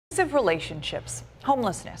Of relationships,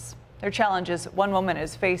 homelessness. Their challenges one woman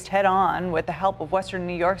has faced head-on with the help of Western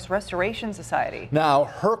New York's Restoration Society. Now,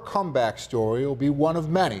 her comeback story will be one of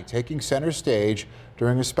many taking center stage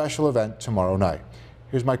during a special event tomorrow night.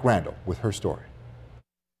 Here's Grande with her story.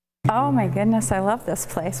 Oh my goodness, I love this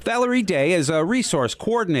place. Valerie Day is a resource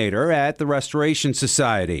coordinator at the Restoration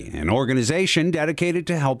Society, an organization dedicated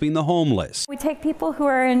to helping the homeless. We take people who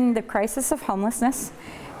are in the crisis of homelessness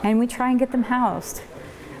and we try and get them housed.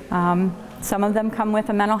 Some of them come with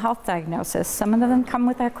a mental health diagnosis. Some of them come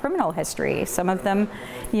with a criminal history. Some of them,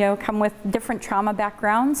 come with different trauma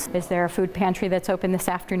backgrounds. Is there a food pantry that's open this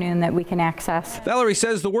afternoon that we can access? Valerie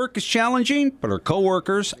says the work is challenging, but her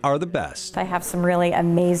co-workers are the best. I have some really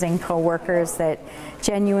amazing co-workers that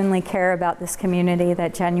genuinely care about this community,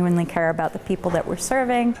 that genuinely care about the people that we're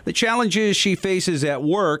serving. The challenges she faces at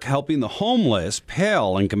work helping the homeless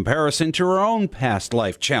pale in comparison to her own past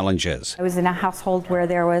life challenges. I was in a household where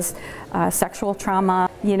there was sexual trauma.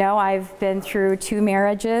 I've been through 2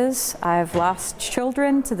 marriages. I've lost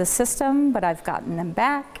children to the system, but I've gotten them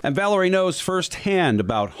back. And Valerie knows firsthand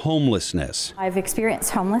about homelessness. I've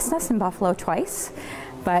experienced homelessness in Buffalo twice,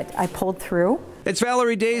 but I pulled through. It's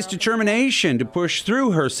Valerie Day's determination to push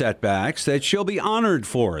through her setbacks that she'll be honored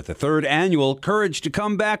for at the 3rd annual Courage to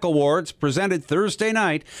Come Back Awards presented Thursday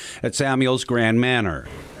night at Samuel's Grand Manor.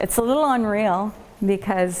 It's a little unreal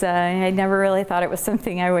because I never really thought it was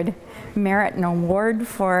something I would merit an award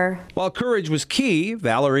for. While courage was key,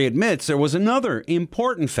 Valerie admits there was another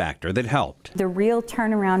important factor that helped. The real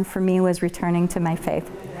turnaround for me was returning to my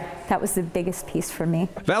faith. That was the biggest piece for me.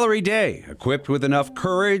 Valerie Day, equipped with enough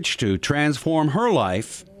courage to transform her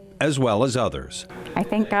life as well as others. I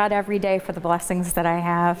thank God every day for the blessings that I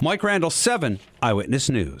have. Grande, 7 Eyewitness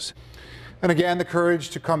News. And again, the Courage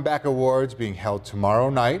to Come Back Awards being held tomorrow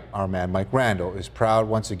night. Our man Grande is proud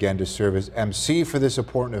once again to serve as MC for this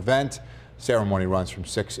important event. Ceremony runs from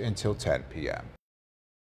 6 until 10 p.m.